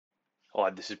Hi,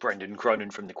 this is Brendan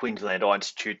Cronin from the Queensland Eye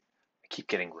Institute. I keep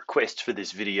getting requests for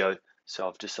this video, so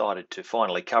I've decided to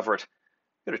finally cover it.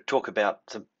 I'm going to talk about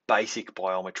some basic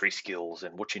biometry skills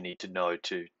and what you need to know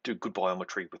to do good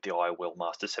biometry with the IOL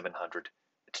Master 700.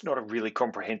 It's not a really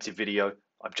comprehensive video.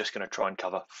 I'm just going to try and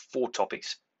cover 4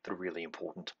 topics that are really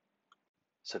important.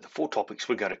 So the 4 topics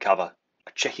we're going to cover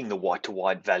are checking the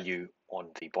white-to-white value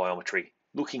on the biometry,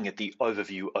 looking at the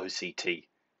overview OCT,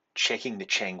 checking the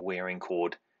Chang wearing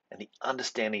cord, and the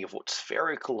understanding of what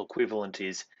spherical equivalent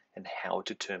is and how it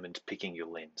determines picking your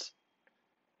lens.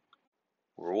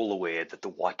 We're all aware that the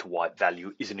white-to-white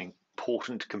value is an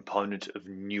important component of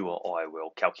newer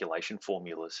IOL calculation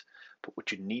formulas, but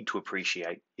what you need to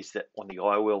appreciate is that on the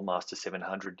IOL Master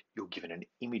 700, you're given an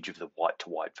image of the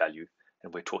white-to-white value,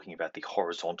 and we're talking about the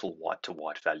horizontal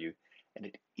white-to-white value, and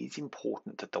it is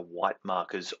important that the white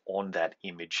markers on that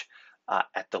image are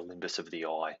at the limbus of the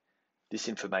eye. This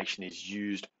information is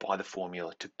used by the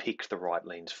formula to pick the right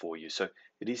lens for you. So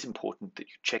it is important that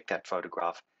you check that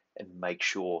photograph and make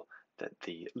sure that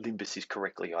the limbus is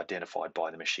correctly identified by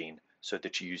the machine so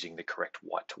that you're using the correct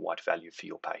white-to-white value for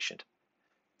your patient.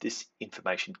 This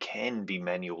information can be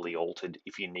manually altered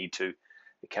if you need to.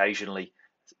 Occasionally,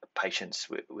 patients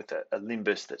with a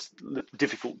limbus that's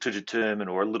difficult to determine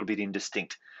or a little bit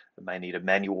indistinct may need a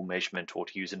manual measurement or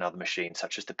to use another machine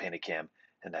such as the Pentacam,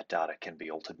 and that data can be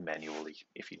altered manually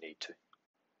if you need to.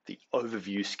 The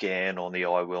overview scan on the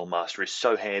IOL Master is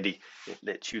so handy. It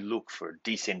lets you look for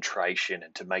decentration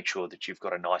and to make sure that you've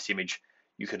got a nice image.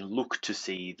 You can look to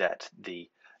see that the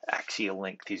axial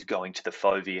length is going to the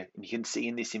fovea, and you can see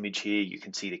in this image here, you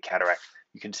can see the cataract,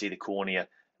 you can see the cornea,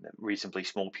 and a reasonably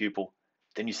small pupil.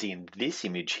 Then you see in this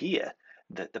image here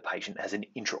that the patient has an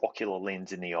intraocular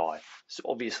lens in the eye. So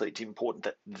obviously it's important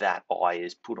that that eye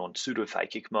is put on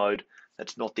pseudophakic mode.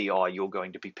 That's not the eye you're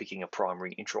going to be picking a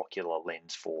primary intraocular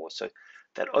lens for. So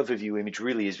that overview image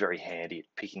really is very handy at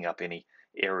picking up any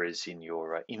errors in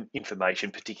your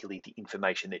information, particularly the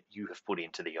information that you have put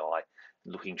into the eye,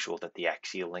 and looking sure that the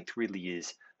axial length really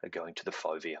is going to the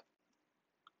fovea.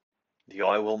 The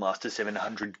IOL Master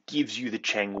 700 gives you the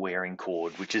Chang wearing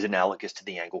cord, which is analogous to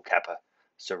the angle kappa.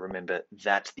 So remember,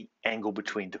 that's the angle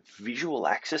between the visual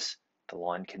axis, the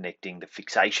line connecting the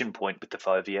fixation point with the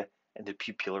fovea, and the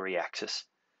pupillary axis.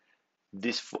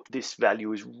 This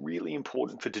value is really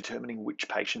important for determining which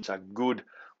patients are good,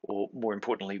 or more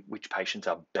importantly, which patients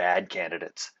are bad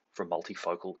candidates for a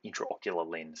multifocal intraocular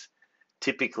lens.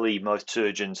 Typically, most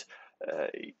surgeons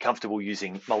comfortable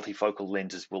using multifocal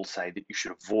lenses will say that you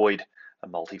should avoid a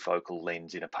multifocal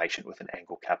lens in a patient with an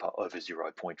angle kappa over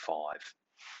 0.5.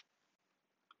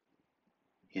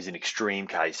 Here's an extreme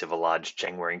case of a large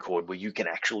Chang wearing cord where you can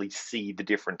actually see the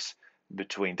difference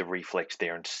between the reflex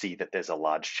there and see that there's a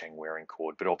large Chang wearing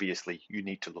cord. But obviously, you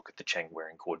need to look at the Chang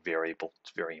wearing cord variable.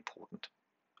 It's very important.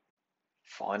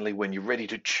 Finally, when you're ready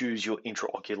to choose your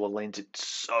intraocular lens, it's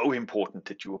so important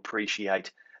that you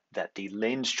appreciate that the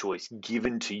lens choice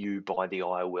given to you by the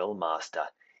IOL Master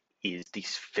is the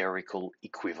spherical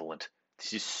equivalent.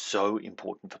 This is so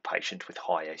important for patients with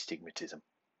high astigmatism.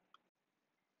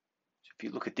 So if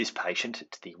you look at this patient,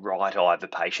 it's the right eye of the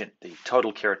patient. The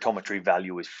total keratometry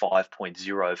value is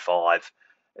 5.05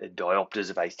 diopters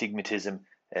of astigmatism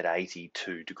at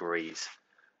 82 degrees.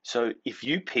 So if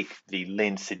you pick the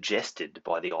lens suggested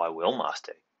by the IOL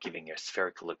Master, giving a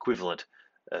spherical equivalent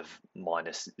of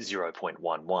minus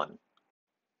 0.11,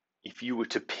 if you were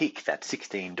to pick that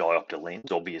 16 diopter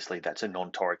lens, obviously that's a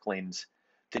non-toric lens,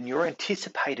 then your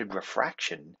anticipated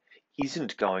refraction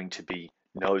isn't going to be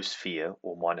no sphere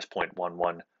or minus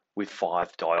 0.11 with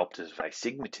 5 diopters of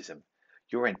astigmatism.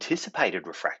 Your anticipated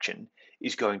refraction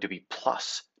is going to be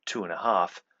plus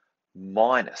 2.5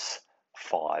 minus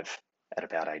 5 at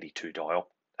about 82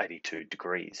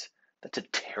 degrees. That's a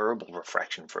terrible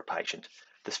refraction for a patient.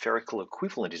 The spherical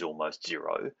equivalent is almost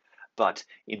 0, but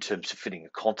in terms of fitting a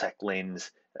contact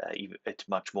lens, it's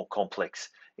much more complex.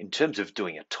 In terms of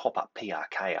doing a top-up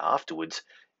PRK afterwards,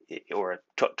 or a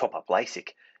top-up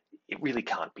LASIK, it really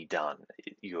can't be done.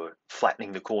 You're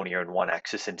flattening the cornea in one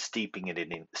axis and steepening it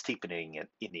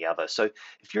in the other. So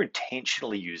if you're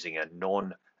intentionally using a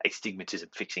non-astigmatism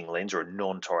fixing lens or a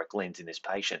non-toric lens in this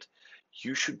patient,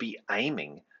 you should be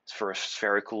aiming for a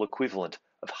spherical equivalent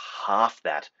of half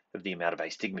that of the amount of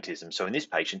astigmatism. So in this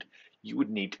patient, you would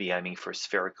need to be aiming for a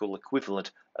spherical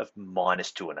equivalent of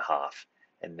minus 2.5.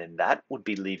 And then that would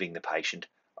be leaving the patient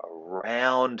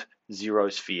around 0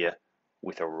 sphere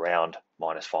with around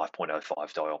minus 5.05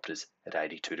 diopters at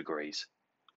 82 degrees.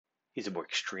 Here's a more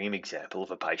extreme example of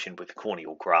a patient with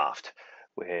corneal graft,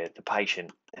 where the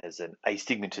patient has an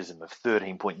astigmatism of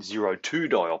 13.02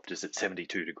 diopters at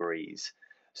 72 degrees.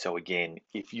 So again,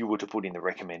 if you were to put in the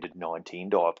recommended 19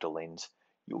 diopter lens,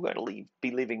 you're going to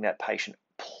be leaving that patient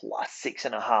plus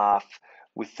 6.5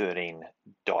 with 13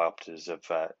 diopters of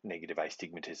negative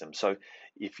astigmatism. So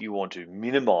if you want to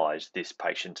minimize this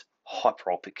patient's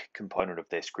hyperopic component of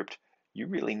their script, you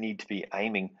really need to be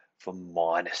aiming for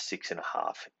minus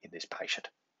 6.5 in this patient.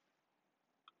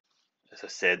 As I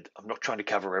said, I'm not trying to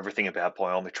cover everything about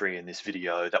biometry in this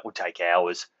video. That would take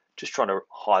hours. Just trying to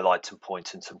highlight some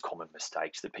points and some common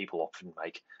mistakes that people often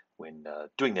make when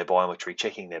doing their biometry,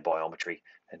 checking their biometry,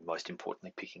 and most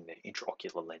importantly, picking their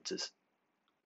intraocular lenses.